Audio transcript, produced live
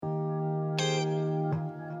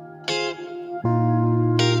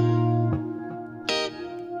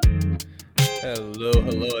Hello,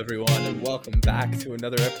 everyone, and welcome back to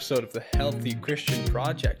another episode of the Healthy Christian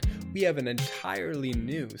Project. We have an entirely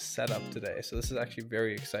new setup today, so this is actually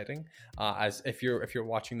very exciting. As if you're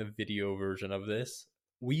watching the video version of this,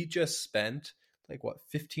 we just spent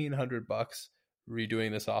 $1,500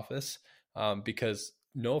 redoing this office because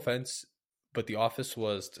no offense, but the office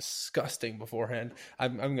was disgusting beforehand.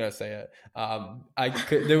 I'm gonna say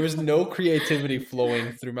it. There was no creativity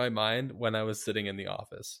flowing through my mind when I was sitting in the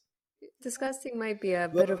office. Disgusting might be a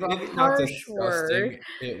bit of a Maybe not harsh word,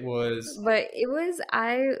 It was, but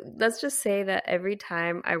let's just say that every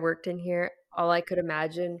time I worked in here, all I could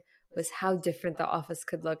imagine was how different the office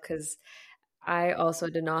could look, because I also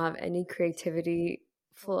did not have any creativity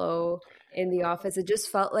flow in the office. It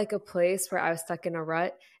just felt like a place where I was stuck in a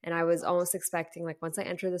rut, and I was almost expecting, like, once I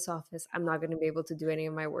enter this office, I'm not going to be able to do any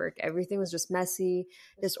of my work. Everything was just messy,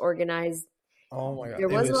 disorganized. oh my God, There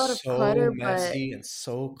was a lot of so clutter, but messy and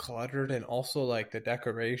so cluttered, and also like the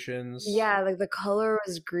decorations. yeah, like the color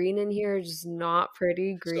was green in here, just not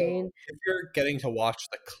pretty So green. if you're getting to watch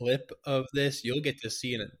the clip of this, you'll get to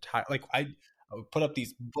see an entire, I would put up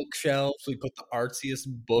these bookshelves. We put the artsiest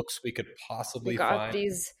books we could We possibly got find.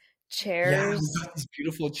 these Yeah, we chairs, got these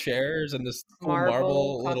beautiful chairs and this cool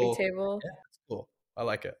marble marble coffee little. table. Yeah, it's cool. I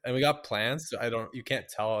like it. And we got plants. You can't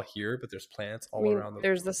tell here, but there's plants I all mean, around the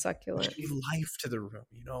there's the room, which succulents. give life to the room.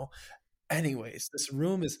 Anyways, this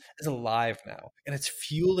room is alive now, and it's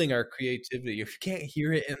fueling our creativity. If you can't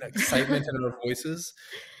hear it in excitement in our voices,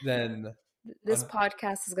 then This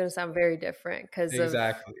podcast is going to sound very different because of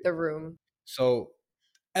exactly. the room. So,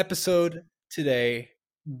 episode today,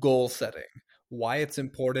 goal setting. Why it's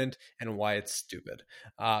important and why it's stupid.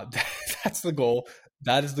 That's the goal.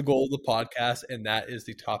 That is the goal of the podcast, and that is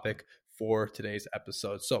the topic for today's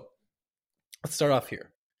episode. So let's start off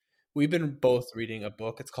here. We've been both reading a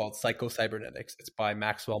book. It's called Psycho-Cybernetics. It's by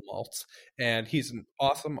Maxwell Maltz, and he's an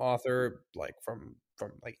awesome author, like from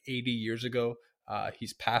 80 years ago.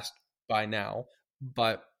 He's passed by now,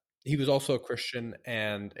 but he was also a Christian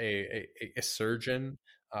and a surgeon,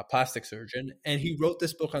 plastic surgeon, and he wrote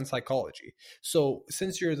this book on psychology. So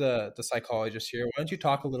since you're the psychologist here, why don't you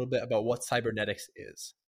talk a little bit about what cybernetics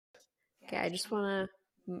is? Okay, I just want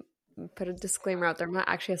to put a disclaimer out there. I'm not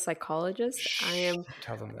actually a psychologist. I am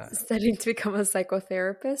Tell them that. studying to become a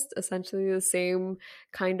psychotherapist, essentially the same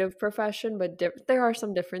kind of profession, but there are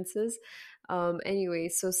some differences. Anyway,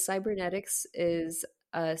 so cybernetics is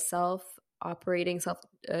a self-operating,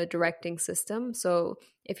 self-directing system. So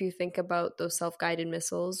if you think about those self-guided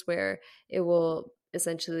missiles, where it will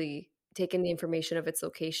essentially take in the information of its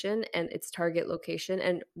location and its target location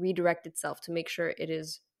and redirect itself to make sure it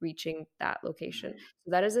is reaching that location.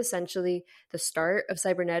 So that is essentially the start of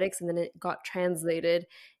cybernetics, and then it got translated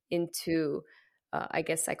into I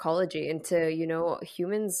guess psychology, into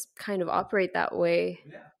humans kind of operate that way.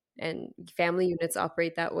 Yeah. And family units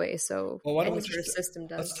operate that way. So Well, any sort of system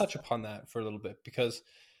does. Let's touch upon that for a little bit, because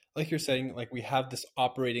like you're saying, like we have this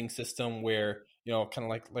operating system where, kind of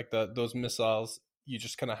like those missiles, you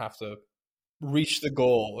just kind of have to reach the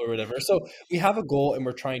goal or whatever. So we have a goal and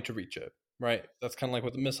we're trying to reach it, right? That's kind of like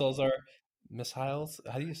what the missiles are. Missiles?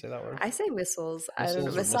 How do you say that word? I say missiles. I don't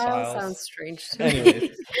know. Missiles or Missile missiles? sounds strange to Anyways,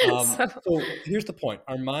 me. so here's the point.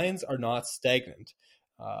 Our minds are not stagnant.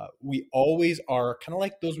 We always are kind of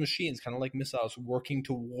like those machines, kind of like missiles, working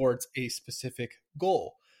towards a specific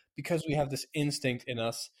goal, because we have this instinct in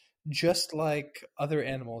us, just like other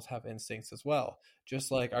animals have instincts as well.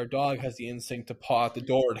 Just like our dog has the instinct to paw at the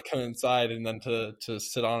door to come inside and then to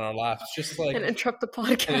sit on our laps, just like and interrupt the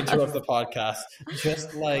podcast.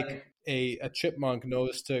 Just like a chipmunk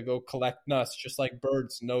knows to go collect nuts, just like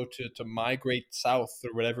birds know to migrate south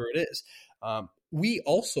or whatever it is. We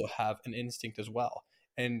also have an instinct as well.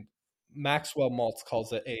 And Maxwell Maltz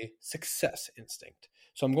calls it a success instinct.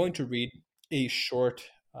 So I'm going to read a short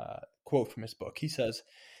quote from his book. He says,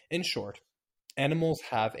 in short, animals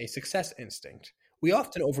have a success instinct. We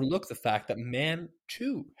often overlook the fact that man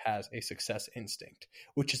too has a success instinct,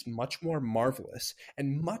 which is much more marvelous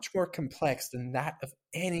and much more complex than that of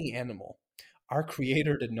any animal. Our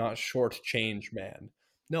creator did not shortchange man.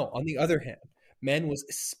 No, on the other hand, man was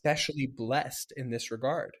especially blessed in this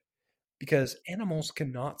regard, because animals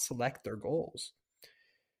cannot select their goals.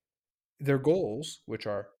 Their goals, which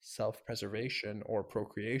are self-preservation or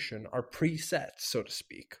procreation, are preset, so to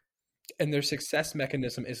speak. And their success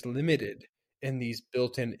mechanism is limited in these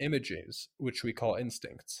built-in images, which we call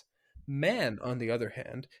instincts. Man, on the other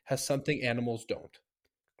hand, has something animals don't: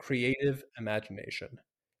 creative imagination.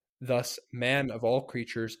 Thus, man of all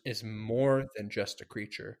creatures is more than just a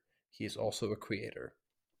creature. He is also a creator.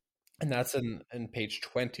 And that's in page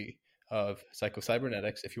 20 of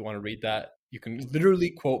psychocybernetics. If you want to read that, you can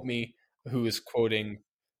literally quote me who is quoting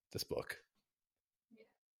this book.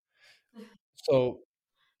 So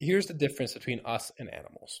here's the difference between us and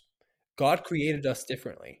animals. God created us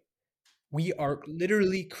differently. We are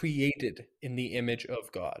literally created in the image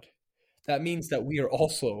of God. That means that we are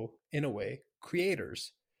also, in a way,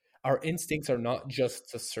 creators. Our instincts are not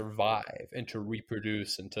just to survive and to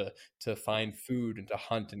reproduce and to find food and to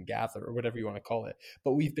hunt and gather or whatever you want to call it,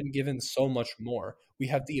 but we've been given so much more. We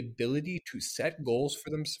have the ability to set goals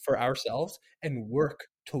for ourselves and work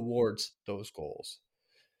towards those goals.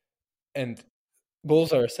 And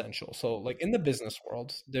goals are essential. So, like in the business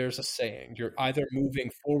world, there's a saying, you're either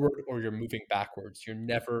moving forward or you're moving backwards. You're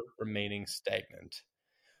never remaining stagnant.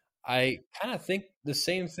 I kind of think the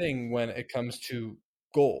same thing when it comes to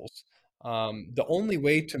goals. The only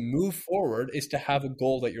way to move forward is to have a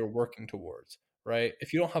goal that you're working towards, right?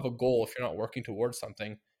 If you don't have a goal, if you're not working towards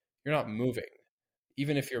something, you're not moving.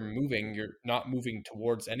 Even if you're moving, you're not moving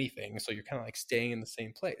towards anything. So you're kind of like staying in the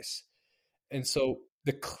same place. And so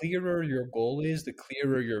the clearer your goal is, the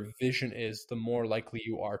clearer your vision is, the more likely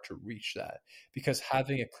you are to reach that. Because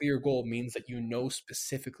having a clear goal means that you know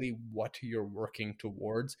specifically what you're working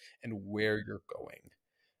towards and where you're going.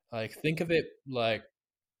 Like, think of it like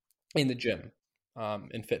in the gym,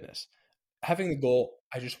 in fitness. Having the goal,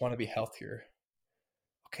 I just want to be healthier.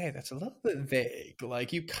 Okay, that's a little bit vague.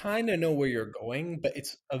 Like, you kind of know where you're going, but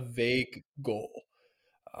it's a vague goal.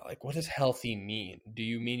 Like, what does healthy mean? Do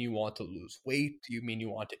you mean you want to lose weight? Do you mean you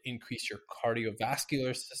want to increase your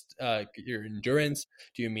cardiovascular system, your endurance?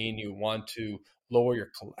 Do you mean you want to lower your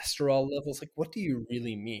cholesterol levels? Like, what do you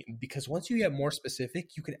really mean? Because once you get more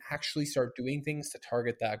specific, you can actually start doing things to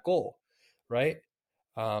target that goal, right?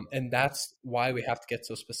 And that's why we have to get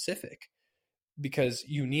so specific, because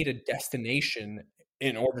you need a destination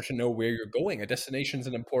in order to know where you're going. A destination is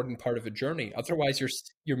an important part of a journey. Otherwise,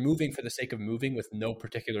 you're moving for the sake of moving with no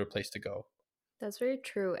particular place to go. That's very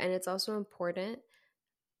true. And it's also important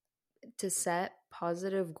to set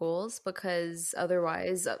positive goals because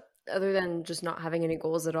otherwise, other than just not having any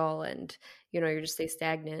goals at all and, you just stay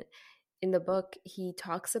stagnant. In the book, he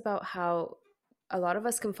talks about how a lot of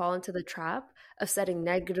us can fall into the trap of setting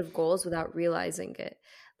negative goals without realizing it.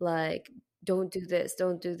 Like, don't do this.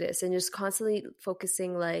 And just constantly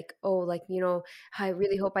focusing, like, oh, like, I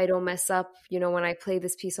really hope I don't mess up, when I play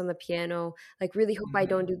this piece on the piano, like, really hope I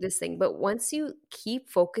don't do this thing. But once you keep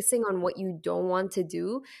focusing on what you don't want to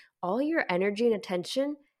do, all your energy and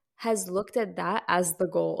attention has looked at that as the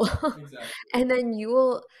goal. Exactly. And then you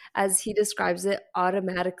will, as he describes it,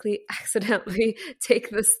 automatically accidentally take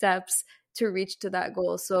the steps to reach to that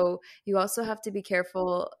goal. So you also have to be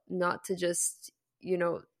careful not to just,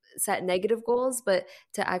 set negative goals, but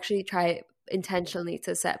to actually try intentionally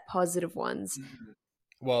to set positive ones.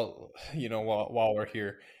 Well, while we're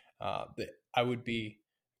here, I would be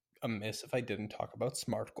amiss if I didn't talk about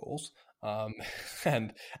SMART goals. Um,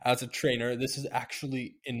 and as a trainer, this is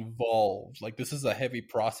actually involved. Like, this is a heavy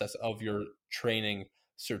process of your training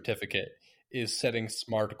certificate, is setting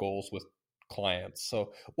SMART goals with clients.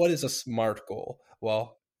 So, what is a SMART goal?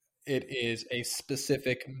 Well, it is a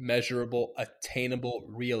specific, measurable, attainable,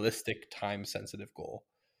 realistic, time sensitive goal.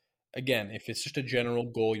 Again, if it's just a general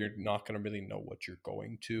goal, you're not going to really know what you're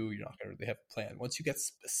going to. You're not going to really have a plan. Once you get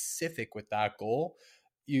specific with that goal,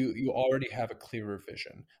 you already have a clearer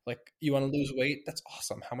vision. Like, you want to lose weight? That's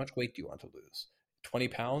awesome. How much weight do you want to lose? 20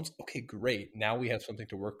 pounds? Okay, great. Now we have something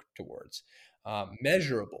to work towards.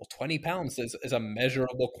 Measurable. 20 pounds is a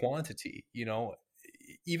measurable quantity.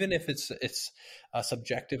 Even if it's a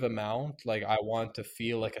subjective amount, like I want to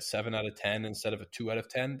feel like a 7 out of 10 instead of a 2 out of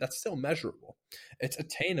 10, that's still measurable. It's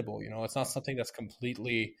attainable. It's not something that's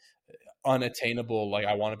completely unattainable. Like,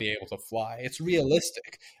 I want to be able to fly. It's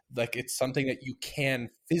realistic. Like, it's something that you can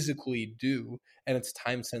physically do, and it's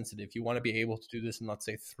time sensitive. You want to be able to do this in, let's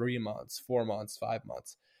say, 3 months, 4 months, 5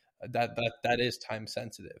 months. That is time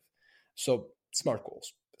sensitive. So SMART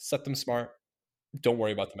goals, set them smart. Don't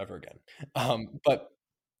worry about them ever again. But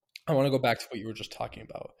I want to go back to what you were just talking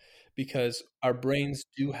about, because our brains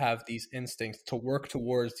do have these instincts to work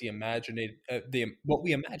towards the what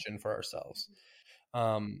we imagine for ourselves.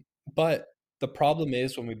 But the problem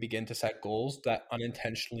is when we begin to set goals that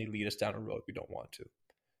unintentionally lead us down a road we don't want to.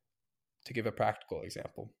 To give a practical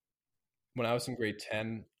example, when I was in grade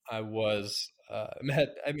 10, I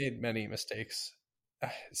made many mistakes,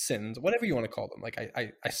 sins, whatever you want to call them. Like,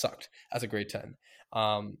 I sucked as a grade 10.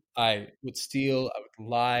 I would steal, I would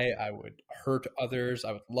lie, I would hurt others,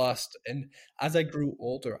 I would lust. And as I grew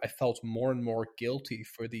older, I felt more and more guilty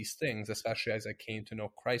for these things, especially as I came to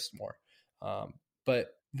know Christ more. But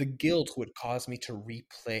the guilt would cause me to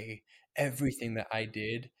replay everything that I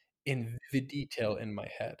did in vivid detail in my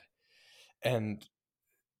head. And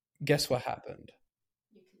guess what happened?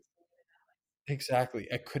 Exactly.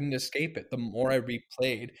 I couldn't escape it. The more I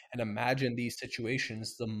replayed and imagined these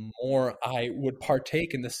situations, the more I would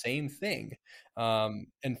partake in the same thing,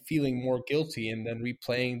 and feeling more guilty, and then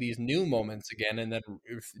replaying these new moments again, and then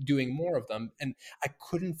doing more of them. And I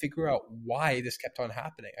couldn't figure out why this kept on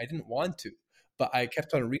happening. I didn't want to, but I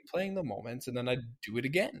kept on replaying the moments, and then I'd do it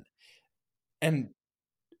again. And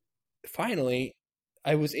finally,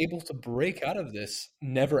 I was able to break out of this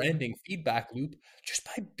never ending feedback loop just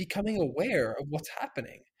by becoming aware of what's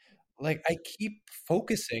happening. Like I keep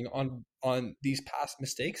focusing on these past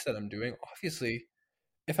mistakes that I'm doing. Obviously,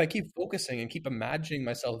 if I keep focusing and keep imagining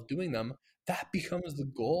myself doing them, that becomes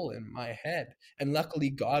the goal in my head. And luckily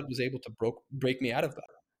God was able to break me out of that.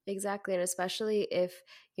 Exactly. And especially if,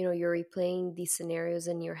 you're replaying these scenarios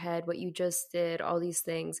in your head, what you just did, all these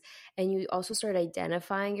things, and you also start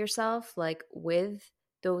identifying yourself like with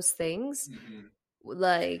those things, Mhm.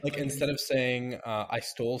 like Like instead of saying I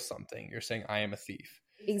stole something, you're saying I am a thief.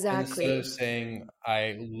 Instead exactly. of saying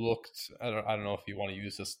I don't know if you want to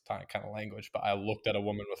use this kind of language, but I looked at a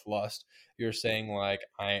woman with lust, you're saying like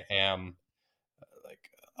I am like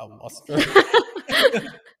a luster.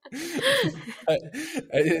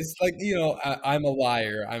 It's like, I'm a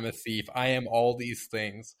liar, I'm a thief, I am all these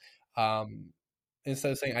things. Um,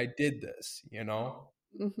 Instead of saying I did this,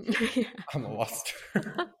 Mhm. I'm a luster.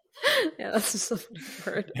 Yeah, that's just a funny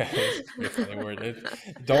word. Yeah, it's a pretty funny word.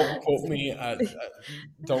 Don't quote me.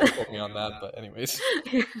 Don't quote me on that. But anyways,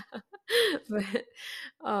 Yeah. But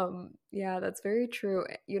yeah, that's very true.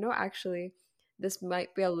 Actually, this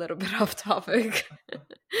might be a little bit off topic.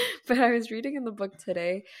 But I was reading in the book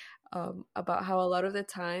today about how a lot of the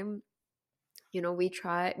time,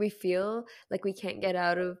 we feel like we can't get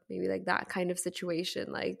out of maybe like that kind of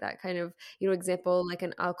situation, like that kind of, example, like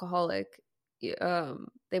an alcoholic.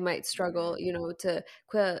 They might struggle, to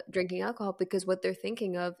quit drinking alcohol because what they're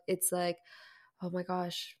thinking of, it's like, oh my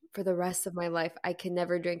gosh, for the rest of my life, I can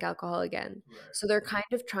never drink alcohol again. right. So they're kind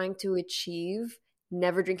of trying to achieve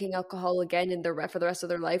never drinking alcohol again for the rest of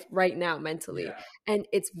their life right now mentally. Yeah. And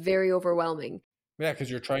it's very overwhelming. Yeah,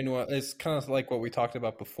 because you're trying to. It's kind of like what we talked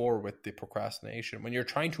about before with the procrastination. When you're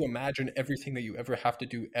trying to imagine everything that you ever have to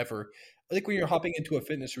do ever, like when you're hopping into a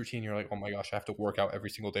fitness routine, you're like, oh my gosh, I have to work out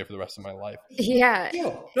every single day for the rest of my life. Yeah,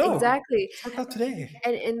 No, exactly. just work out today.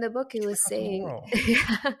 And in the book, it Just was work out saying,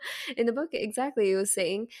 tomorrow. in the book, exactly, it was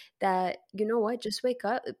saying that, you know what, just wake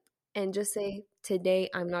up and just say, today,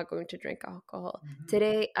 I'm not going to drink alcohol. Mhm.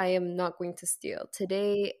 Today, I am not going to steal.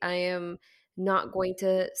 Today, I am not going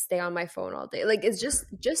to stay on my phone all day. Like, it's just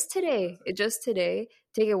today. It just today.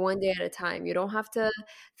 Take it one day at a time. You don't have to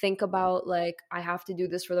think about, like, I have to do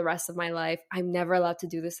this for the rest of my life. I'm never allowed to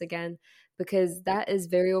do this again, because that is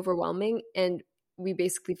very overwhelming. And we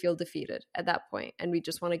basically feel defeated at that point and we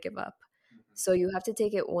just want to give up. So you have to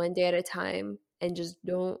take it one day at a time and just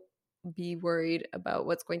don't be worried about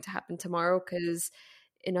what's going to happen tomorrow, because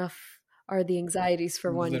enough are the anxieties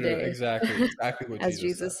for one Literally, day, exactly what as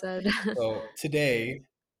Jesus said. Jesus said. So today,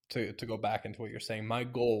 to go back into what you're saying, my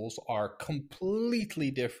goals are completely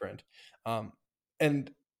different,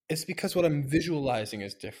 and it's because what I'm visualizing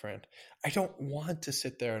is different. I don't want to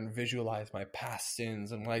sit there and visualize my past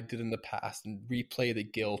sins and what I did in the past and replay the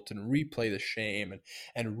guilt and replay the shame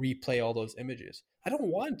and replay all those images. I don't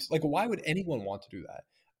want, like, why would anyone want to do that?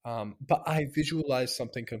 But I visualize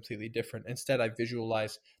something completely different. Instead, I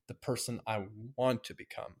visualize the person I want to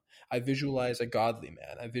become. I visualize a godly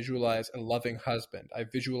man. I visualize a loving husband. I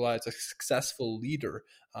visualize a successful leader,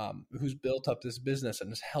 who's built up this business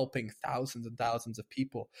and is helping thousands and thousands of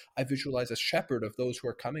people. I visualize a shepherd of those who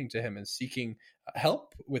are coming to him and seeking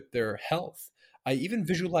help with their health. I even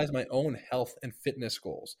visualize my own health and fitness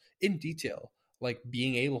goals in detail. Like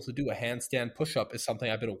being able to do a handstand push up is something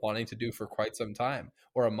I've been wanting to do for quite some time,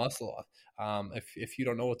 or a muscle up. If you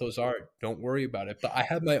don't know what those are, don't worry about it. But I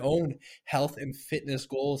have my own health and fitness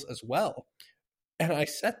goals as well. And I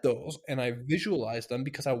set those and I visualize them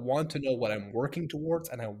because I want to know what I'm working towards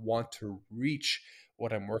and I want to reach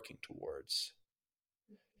what I'm working towards.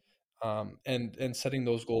 And setting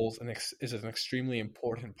those goals is an extremely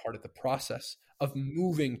important part of the process of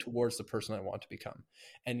moving towards the person I want to become.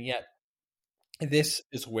 And yet, this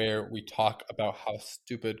is where we talk about how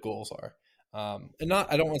stupid goals are. And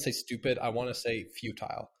not, I don't want to say stupid. I want to say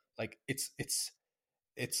futile. Like it's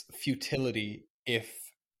futility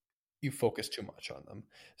if you focus too much on them.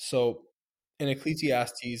 So in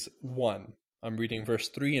Ecclesiastes 1, I'm reading verse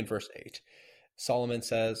 3 and verse 8. Solomon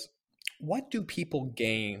says, what do people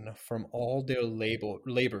gain from all their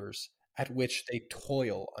labors at which they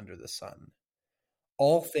toil under the sun.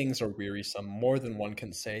 All things are wearisome, more than one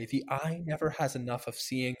can say. The eye never has enough of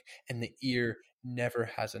seeing, and the ear never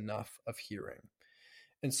has enough of hearing.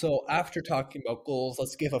 And so, after talking about goals,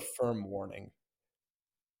 let's give a firm warning.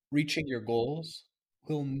 Reaching your goals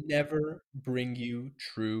will never bring you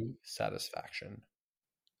true satisfaction.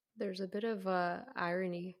 There's a bit of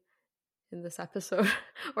irony in this episode,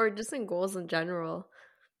 or just in goals in general.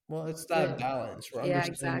 Well, it's that But balance. We're yeah,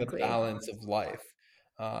 understanding the exactly. balance of life.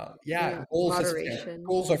 Yeah, In moderation.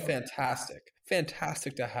 goals are fantastic.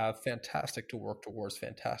 Fantastic to have, fantastic to work towards,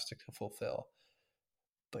 fantastic to fulfill.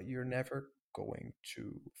 But you're never going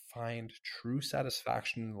to find true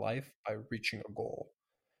satisfaction in life by reaching a goal.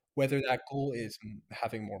 Whether that goal is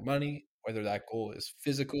having more money, whether that goal is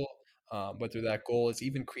physical, whether that goal is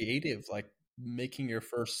even creative, like making your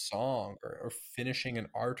first song or finishing an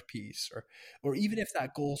art piece, or even if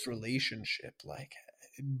that goal is relationship, like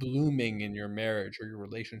blooming in your marriage or your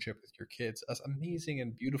relationship with your kids, as amazing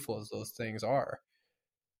and beautiful as those things are,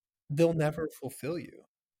 they'll never fulfill you.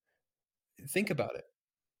 Think about it.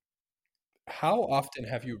 How often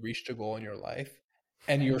have you reached a goal in your life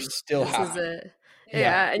and you're still This is happy? it. Yeah,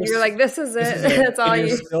 Yeah, and you're like, this is this it. is it. That's all And you.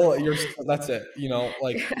 you're still, that's it.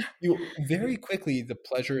 Like Yeah. you very quickly, the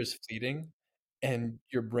pleasure is fleeting and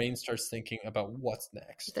your brain starts thinking about what's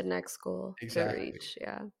next. The next goal to Exactly. reach.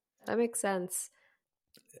 Yeah, that makes sense.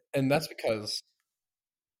 And that's because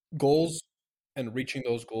goals and reaching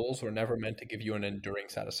those goals were never meant to give you an enduring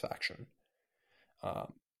satisfaction.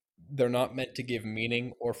 Um, they're not meant to give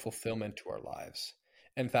meaning or fulfillment to our lives.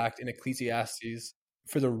 In fact, in Ecclesiastes,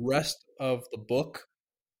 for the rest of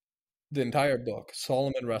the entire book,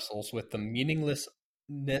 Solomon wrestles with the meaninglessness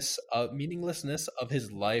of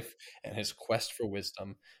his life and his quest for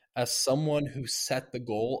wisdom. As someone who set the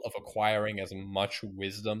goal of acquiring as much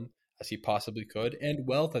wisdom as he possibly could and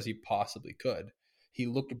wealth as he possibly could, he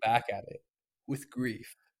looked back at it with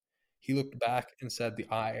grief. He looked back and said, "The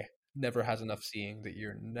eye never has enough seeing; the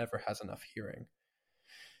ear never has enough hearing."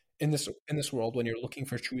 In this world, when you're looking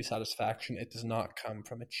for true satisfaction, it does not come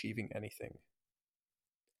from achieving anything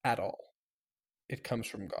at all. It comes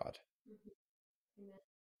from God.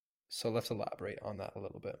 So let's elaborate on that a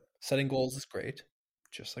little bit. Setting goals is great,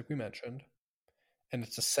 just like we mentioned. And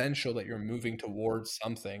it's essential that you're moving towards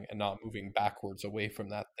something and not moving backwards away from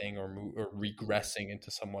that thing or regressing into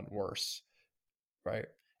someone worse, right?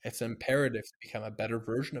 It's imperative to become a better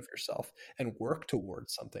version of yourself and work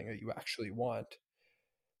towards something that you actually want.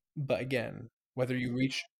 But again, whether you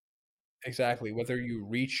reach exactly, whether you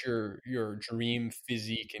reach your dream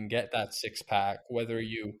physique and get that six pack, whether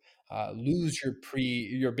you lose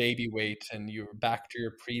your baby weight and you're back to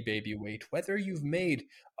your pre baby weight, whether you've made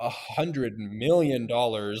 $100 million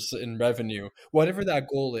in revenue, whatever that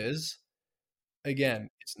goal is, again,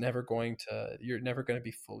 you're never going to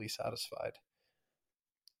be fully satisfied.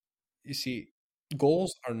 You see,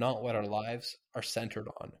 goals are not what our lives are centered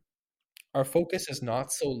on. Our focus is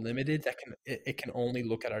not so limited that it can only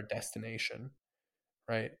look at our destination,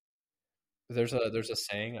 right? There's a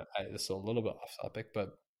saying. This is a little bit off topic,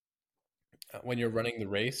 but when you're running the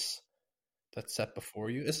race that's set before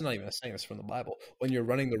you, this is not even a saying. It's from the Bible. When you're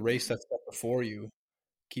running the race that's set before you,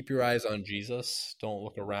 keep your eyes on Jesus. Don't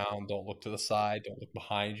look around. Don't look to the side. Don't look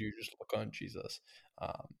behind you. Just look on Jesus.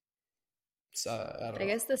 Um, I don't I know.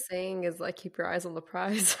 guess the saying is like, keep your eyes on the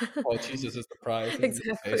prize. Well, Jesus is the prize in this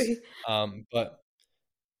case. Exactly. But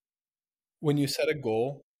when you set a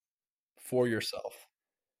goal for yourself,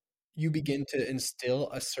 you begin to instill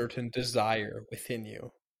a certain desire within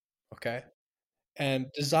you. Okay. And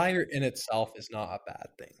desire in itself is not a bad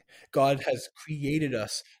thing. God has created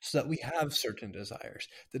us so that we have certain desires: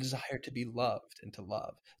 the desire to be loved and to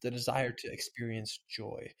love, the desire to experience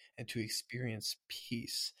joy and to experience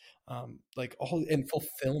peace, like all and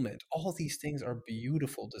fulfillment. All these things are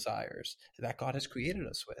beautiful desires that God has created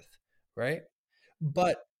us with, right?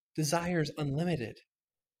 But desire is unlimited.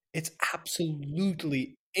 It's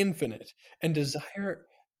absolutely infinite. And desire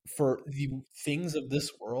for the things of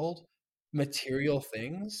this world, material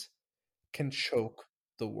things, can choke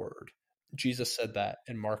the word. Jesus said that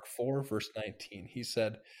in Mark 4, verse 19. He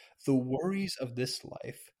said, "The worries of this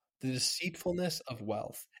life, the deceitfulness of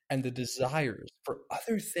wealth, and the desires for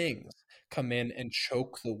other things come in and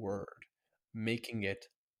choke the word, making it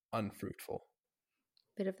unfruitful."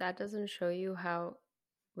 But if that doesn't show you how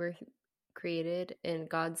we're created in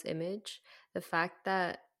God's image, the fact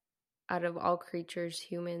that out of all creatures,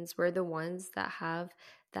 humans, we're the ones that have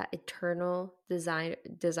that eternal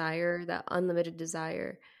desire, that unlimited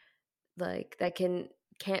desire, like that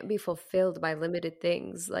can't be fulfilled by limited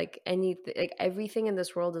things. Like everything in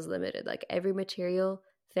this world is limited. Like every material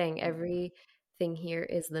thing. Everything here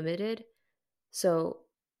is limited. So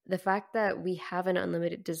the fact that we have an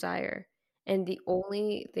unlimited desire and the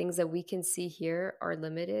only things that we can see here are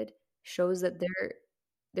limited shows that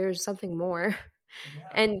there's something more.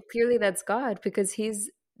 And clearly that's God because he's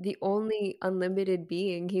the only unlimited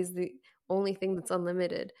being. He's the only thing that's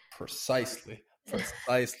unlimited. Precisely,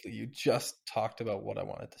 precisely. You just talked about what I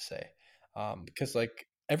wanted to say, because like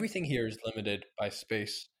everything here is limited by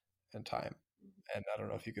space and time. And I don't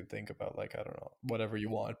know if you could think about like I don't know whatever you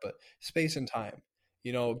want, but space and time.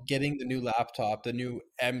 You know, getting the new laptop, the new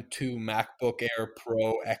M2 MacBook Air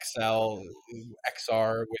Pro XL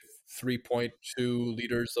XR with 3.2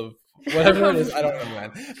 liters of whatever it is. I don't know,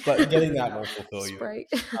 man. But getting that won't fulfill you. Sprite.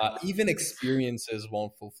 Even experiences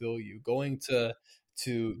won't fulfill you. Going to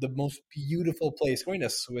the most beautiful place, going to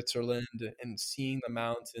Switzerland and seeing the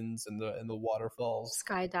mountains and the waterfalls,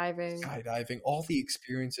 Skydiving. skydiving, all the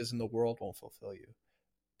experiences in the world won't fulfill you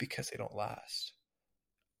because they don't last.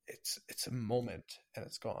 It's a moment and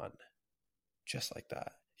it's gone. Just like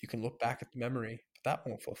that. You can look back at the memory, but that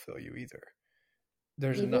won't fulfill you either.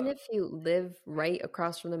 There's Even not if you live right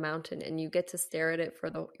across from the mountain and you get to stare at it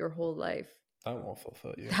for your whole life, that won't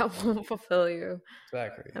fulfill you. that won't fulfill you.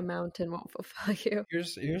 Exactly. A mountain won't fulfill you.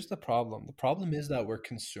 Here's the problem. The problem is that we're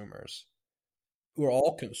consumers. We're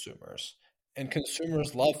all consumers. And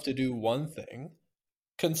consumers love to do one thing,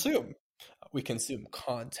 consume. We consume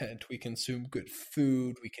content, we consume good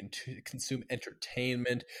food, we can consume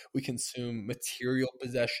entertainment, we consume material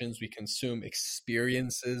possessions, we consume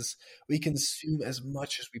experiences, we consume as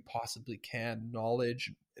much as we possibly can,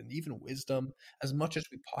 knowledge and even wisdom, as much as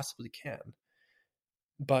we possibly can.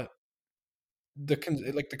 But the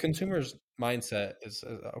consumer's mindset is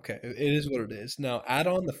okay, it is what it is. Now add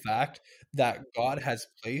on the fact that God has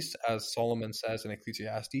placed, as Solomon says in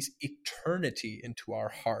Ecclesiastes, eternity into our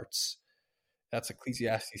hearts. That's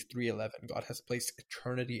Ecclesiastes 3:11. God has placed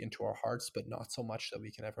eternity into our hearts, but not so much that we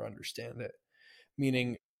can ever understand it.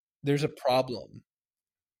 Meaning there's a problem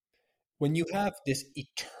when you have this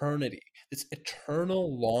eternity, this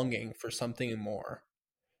eternal longing for something more,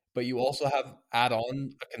 but you also have add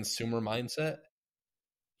on a consumer mindset.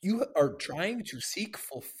 You are trying to seek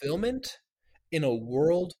fulfillment in a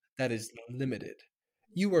world that is limited.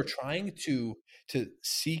 You are trying to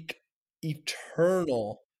seek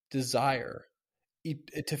eternal desire,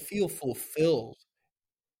 to feel fulfilled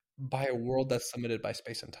by a world that's limited by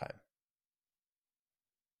space and time.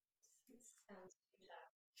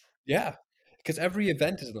 Yeah, because every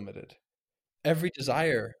event is limited. Every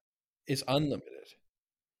desire is unlimited.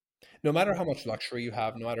 No matter how much luxury you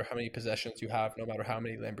have, no matter how many possessions you have, no matter how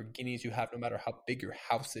many Lamborghinis you have, no matter how big your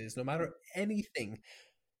house is, no matter anything,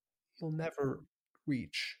 you'll never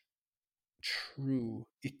reach true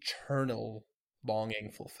eternal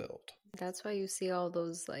longing fulfilled. That's why you see all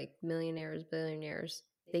those like millionaires, billionaires.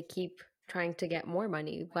 They keep trying to get more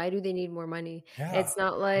money. Why do they need more money? Yeah. It's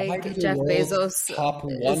not Why like do the Jeff world's Bezos top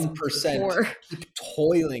is 1% poor. keep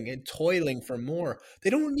toiling and toiling for more? They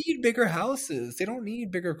don't need bigger houses. They don't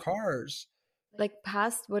need bigger cars. Like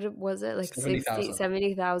past was it like 60,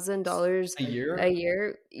 70,000 $70,000 a a year?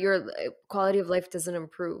 year, your quality of life doesn't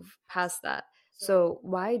improve past that. So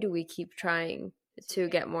why do we keep trying to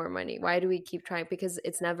get more money? Why do we keep trying? Because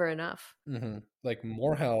it's never enough. Like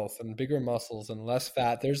more health and bigger muscles and less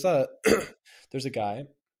fat. There's a there's a guy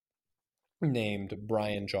named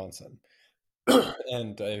Brian Johnson.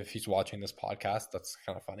 And if he's watching this podcast, that's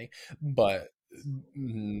kind of funny, but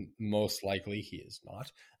most likely he is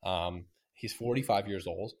not. He's 45 years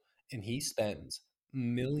old and he spends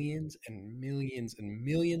millions and millions and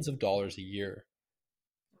millions of dollars a year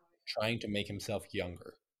trying to make himself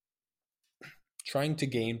younger, trying to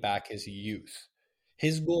gain back his youth.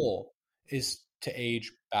 His goal is to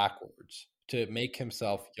age backwards, to make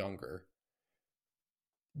himself younger.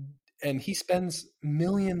 And he spends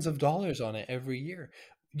millions of dollars on it every year.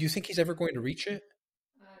 Do you think he's ever going to reach it?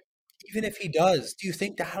 Even if he does, do you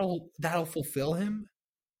think that'll fulfill him?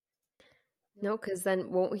 No, because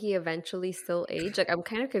then won't he eventually still age? Like I'm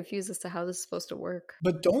kind of confused as to how this is supposed to work.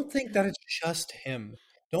 But don't think that it's just him.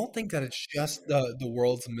 Don't think that it's just the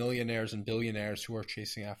world's millionaires and billionaires who are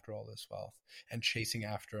chasing after all this wealth and chasing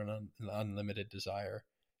after an unlimited desire.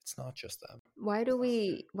 It's not just them. Why do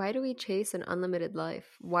we chase an unlimited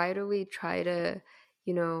life? Why do we try to,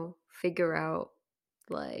 figure out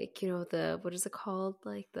like, the what is it called?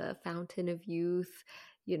 Like the fountain of youth,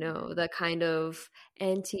 the kind of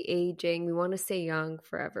anti-aging. We want to stay young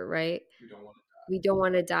forever, right? We don't want We don't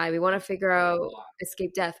want to die. We want to figure out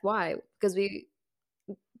escape death. Why? Because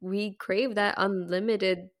we crave that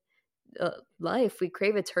unlimited life. We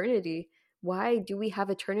crave eternity. Why do we have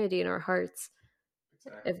eternity in our hearts?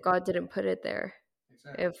 if God didn't put it there,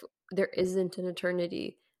 if there isn't an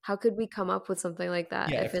eternity? How could we come up with something like that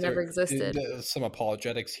Yeah, if if it never existed? there's some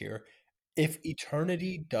apologetics here. If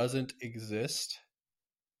eternity doesn't exist,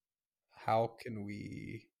 how can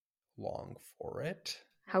we long for it?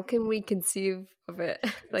 How can we conceive of it?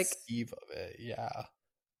 Like, Conceive of it, yeah.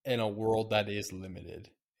 In a world that is limited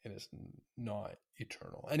and is not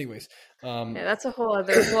eternal. Anyways, yeah, that's a whole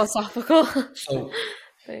other philosophical so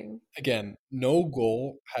thing. again, no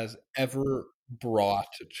goal has ever brought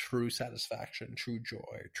true satisfaction, true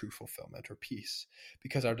joy, true fulfillment, or peace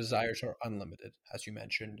because our desires are unlimited, as you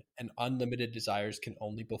mentioned, and unlimited desires can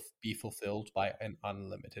only be fulfilled by an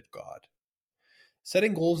unlimited God.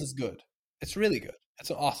 Setting goals is good. It's really good. It's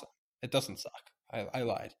awesome. It doesn't suck. I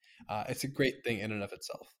lied. It's a great thing in and of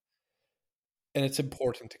itself. And it's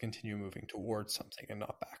important to continue moving towards something and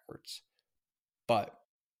not backwards. But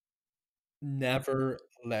never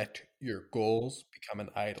let your goals become an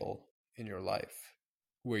idol in your life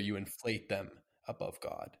where you inflate them above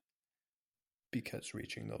God, because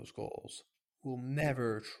reaching those goals will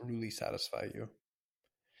never truly satisfy you.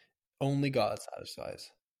 Only God satisfies.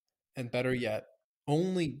 And better yet,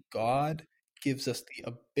 only God gives us the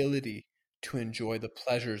ability to enjoy the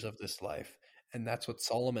pleasures of this life. And that's what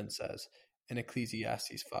Solomon says in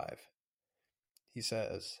Ecclesiastes 5. He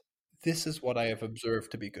says, "This is what I have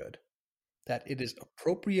observed to be good, that it is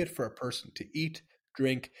appropriate for a person to eat,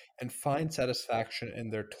 drink, and find satisfaction in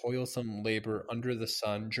their toilsome labor under the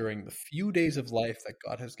sun during the few days of life that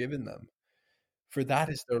God has given them, for that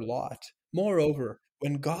is their lot. Moreover,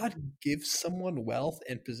 when God gives someone wealth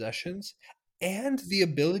and possessions and the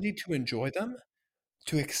ability to enjoy them,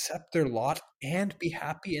 to accept their lot and be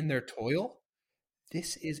happy in their toil,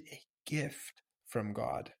 this is a gift from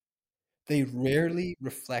God. They rarely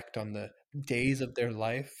reflect on the days of their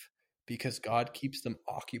life because God keeps them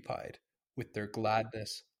occupied with their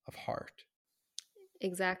gladness of heart."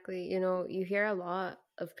 Exactly. You know, you hear a lot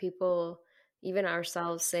of people, even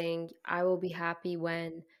ourselves, saying, I will be happy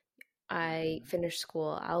when I finish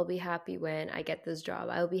school. I'll be happy when I get this job.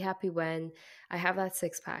 I'll be happy when I have that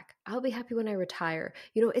six pack. I'll be happy when I retire.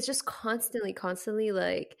 You know, it's just constantly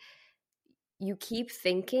like you keep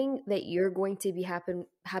thinking that you're going to be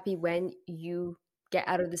happy when you get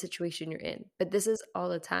out of the situation you're in. But this is all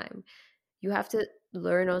the time. You have to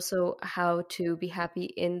learn also how to be happy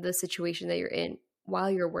in the situation that you're in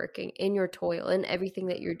while you're working, in your toil, in everything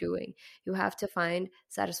that you're doing. You have to find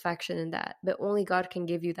satisfaction in that, but only God can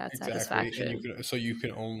give you that Exactly. And satisfaction. you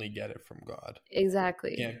can only get it from God. You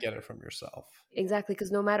Exactly. can't get it from yourself. Exactly.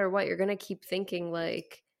 Because no matter what, you're going to keep thinking,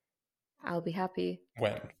 like, I'll be happy.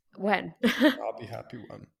 When? When? I'll be happy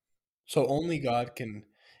when. So only God can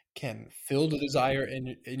fill the desire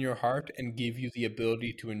in your heart and give you the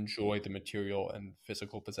ability to enjoy the material and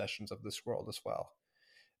physical possessions of this world as well.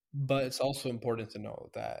 But it's also important to know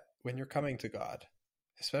that when you're coming to God,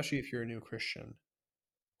 especially if you're a new Christian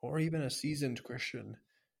or even a seasoned Christian,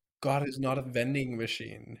 God is not a vending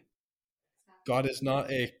machine. God is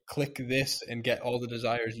not a click this and get all the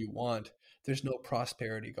desires you want. There's no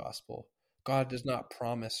prosperity gospel. God does not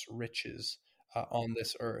promise riches on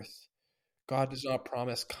this earth. God does not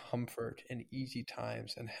promise comfort and easy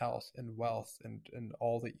times and health and wealth and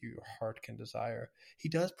all that your heart can desire. He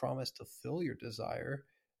does promise to fill your desire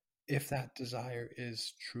if that desire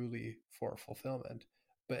is truly for fulfillment,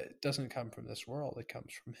 but it doesn't come from this world, it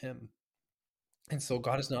comes from Him. And so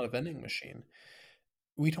God is not a vending machine.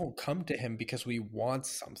 We don't come to Him because we want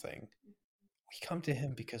something. We come to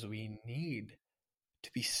Him because we need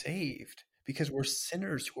to be saved, because we're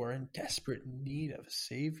sinners who are in desperate need of a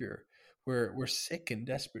Savior. We're sick in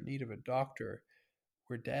desperate need of a doctor.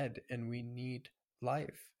 We're dead and we need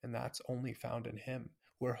life, and that's only found in Him.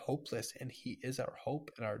 We're hopeless, and He is our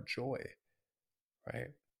hope and our joy, right?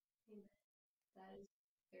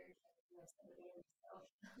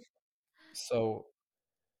 So,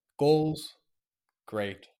 goals,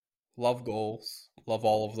 great. Love goals. Love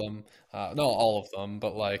all of them. Not all of them,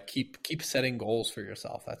 but like keep setting goals for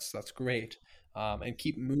yourself. That's great. And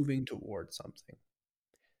keep moving towards something.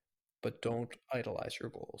 But don't idolize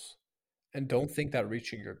your goals. And don't think that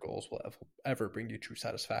reaching your goals will ever bring you true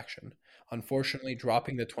satisfaction. Unfortunately,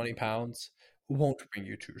 dropping the 20 pounds won't bring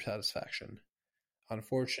you true satisfaction.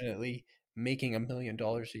 Unfortunately, making $1 million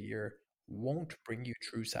a year won't bring you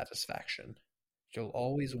true satisfaction. You'll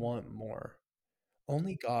always want more.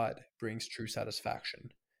 Only God brings true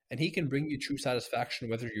satisfaction, and He can bring you true satisfaction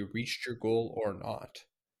whether you reached your goal or not.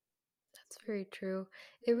 That's very true.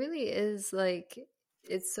 It really is like,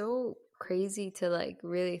 it's so crazy to like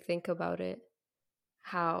really think about it.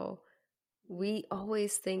 How we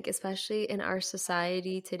always think, especially in our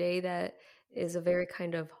society today, that is a very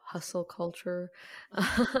kind of hustle culture,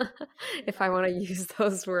 if I want to use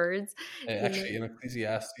those words, you know. Actually, in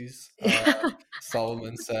Ecclesiastes,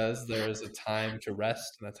 Solomon says there is a time to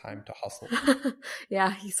rest and a time to hustle.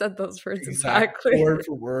 Yeah, he said those words Exact exactly. word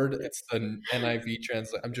for word. It's the NIV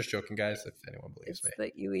translate. I'm just joking, guys, if anyone believes It's me.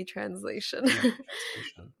 the Ely translation. Ely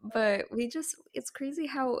translation. But it's crazy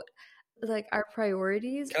how like our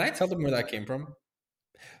priorities. Can I tell them where that came from?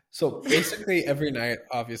 So basically, every night,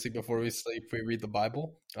 obviously, before we sleep, we read the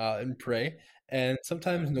Bible and pray. And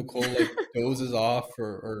sometimes Nicole like dozes off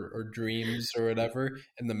or dreams or whatever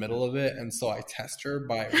in the middle of it. And so I test her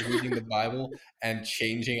by reading the Bible and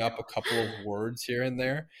changing up a couple of words here and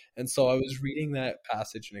there. And so I was reading that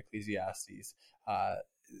passage in Ecclesiastes. Uh,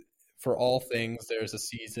 for all things, there's a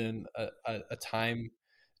season, a time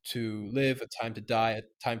to live, a time to die, a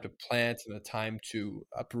time to plant, and a time to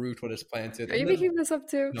uproot what is planted. Are And you then making this up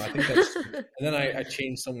too? no, I think that's true. And then I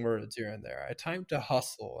changed some words here and there. A time to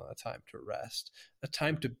hustle and a time to rest. A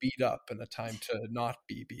time to beat up and a time to not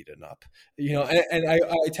be beaten up. And I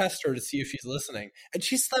test her to see if she's listening. And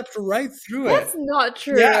she slept right through it. That's not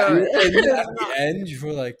true. Yeah. And That then is at the not. end, you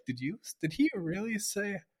were like, did he really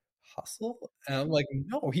say hustle? And I'm like,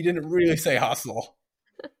 no, he didn't really say hustle.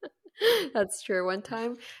 That's true. One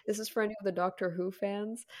time, this is for any of the Doctor Who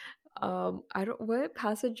fans. I don't what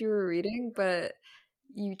passage you were reading, but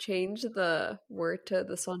you changed the word to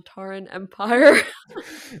the Sontaran Empire.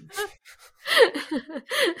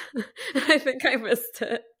 I think I missed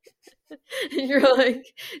it. You're like,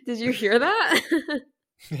 did you hear that?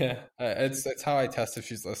 Yeah, it's how I test if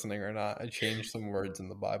she's listening or not. I change some words in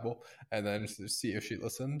the Bible and then just to see if she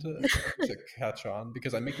listened to catch on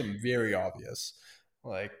because I make them very obvious.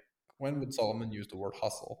 Like, when would Solomon use the word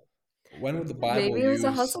hustle? When would the Bible Maybe it was a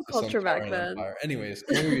use hustle the culture back Sontaran then. Empire? Anyways,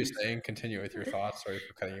 what were you saying? Continue with your thoughts. Sorry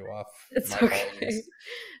for cutting you off. It's My okay. apologies.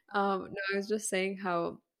 No, I was just saying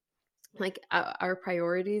how like our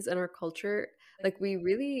priorities and our culture, like we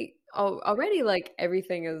really already like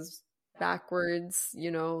everything is backwards,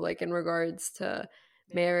 like in regards to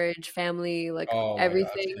marriage, family, like Oh my gosh,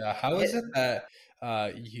 everything. yeah. How is It, it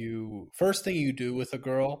that you first thing you do with a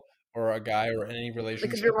girl or a guy or any like if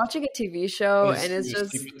relationship you're watching a TV show and is it's you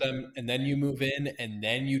sleep just with them and then you move in and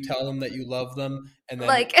then you tell them that you love them and then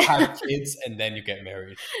like have kids and then you get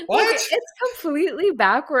married. like What? it's completely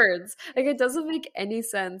backwards. Like it doesn't make any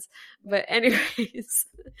sense. But anyways,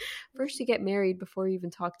 first you get married before you even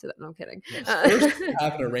talk to them. No, I'm kidding. Yes. First, you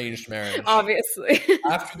have an arranged marriage. Obviously.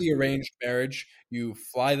 After the arranged marriage, you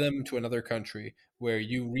fly them to another country where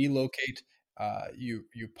you relocate, you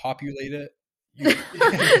populate it, you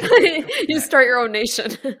You start your own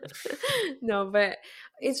nation. No, but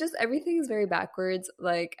it's just everything is very backwards.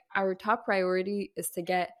 Like our top priority is to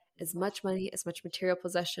get as much money, as much material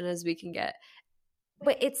possession as we can get,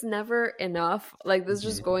 but it's never enough. Like this is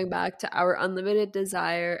just Mhm. going back to our unlimited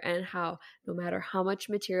desire and how no matter how much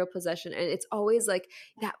material possession, and it's always like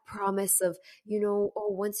that promise of, oh,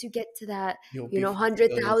 once you get to that, You'll be fulfilled,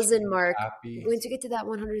 100,000 you'll be mark, happy. once you get to that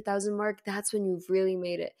 100,000 mark, that's when you've really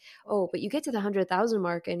made it. Oh, but you get to the 100,000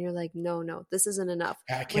 mark and you're like, no, no, this isn't enough.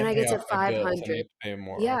 I When can't I pay get to off my bills. I 500, need to pay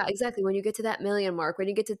more. yeah, exactly. When you get to that million mark, when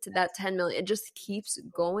you get to that 10 million, it just keeps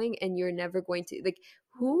going and you're never going to like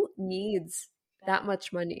who needs that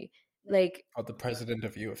much money? Like, Oh, the president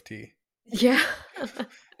of U of T. yeah.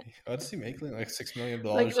 What does he make? Like $6 million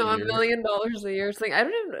Like a no, year? $1 million a year. It's like I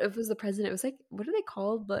don't even know if it was the president. It was like what are they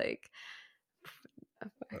called? Like I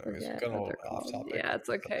It's forget kind what of they're off called. topic Yeah, it's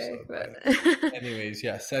for this okay. episode, But but anyways,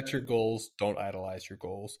 yeah, set your goals. Don't idolize your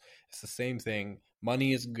goals. It's the same thing.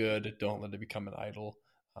 Money is good. Don't let it become an idol.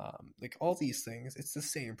 Like all these things, it's the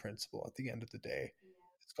same principle at the end of the day.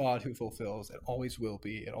 It's God who fulfills. It always will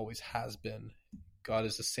be. It always has been. God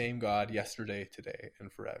is the same God yesterday, today,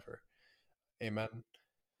 and forever. Amen.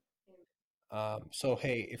 So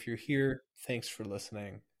hey, if you're here, thanks for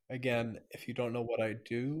listening. Again, if you don't know what I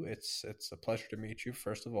do, it's a pleasure to meet you.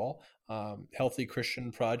 First of all, Healthy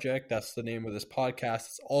Christian Project. That's the name of this podcast.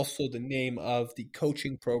 It's also the name of the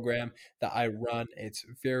coaching program that I run. It's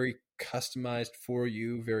very customized for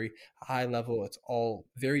you, very high level. It's all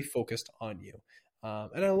very focused on you.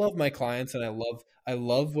 And I love my clients, and I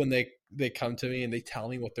love when they come to me and they tell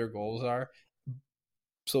me what their goals are.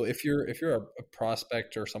 So if you're a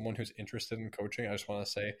prospect or someone who's interested in coaching, I just want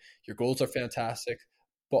to say your goals are fantastic,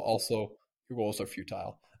 but also your goals are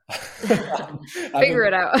futile. figure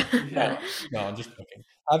it Having out. no, no, I'm just joking.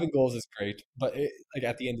 Having goals is great, but like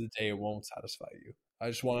at the end of the day, it won't satisfy you. I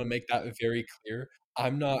just want to make that very clear.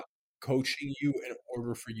 I'm not coaching you in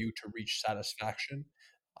order for you to reach satisfaction.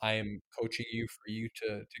 I am coaching you for you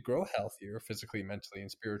to grow healthier physically, mentally,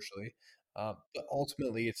 and spiritually. But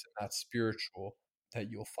ultimately, it's in that spiritual that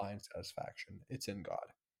you'll find satisfaction. It's in God.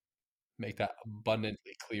 Make that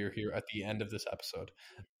abundantly clear here at the end of this episode.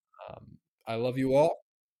 I love you all.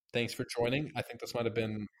 Thanks for joining. I think this might have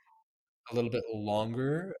been a little bit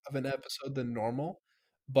longer of an episode than normal.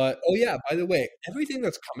 But oh yeah, by the way, everything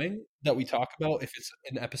that's coming that we talk about, if it's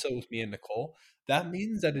an episode with me and Nicole, that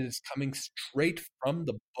means that it is coming straight from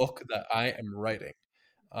the book that I am writing.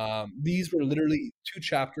 These were literally 2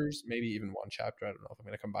 chapters, maybe even 1 chapter. I don't know if I'm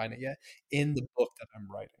going to combine it yet in the book that I'm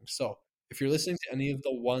writing. So if you're listening to any of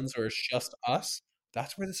the ones where it's just us,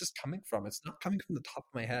 that's where this is coming from. It's not coming from the top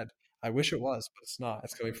of my head. I wish it was, but it's not.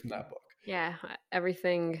 It's coming from that book. Yeah,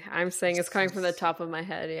 everything I'm saying is coming from the top of my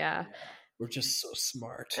head. Yeah. We're just so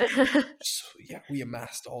smart. So yeah, we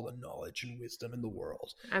amassed all the knowledge and wisdom in the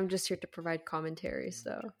world. I'm just here to provide commentary.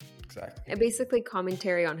 So Exactly. and basically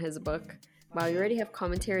commentary on his book. Wow, you already have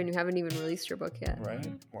commentary and you haven't even released your book yet. Right?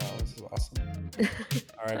 Wow, this is awesome.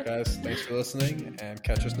 All right, guys. Thanks for listening, and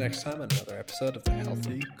catch us next time on another episode of The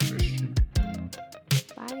Healthy Christian.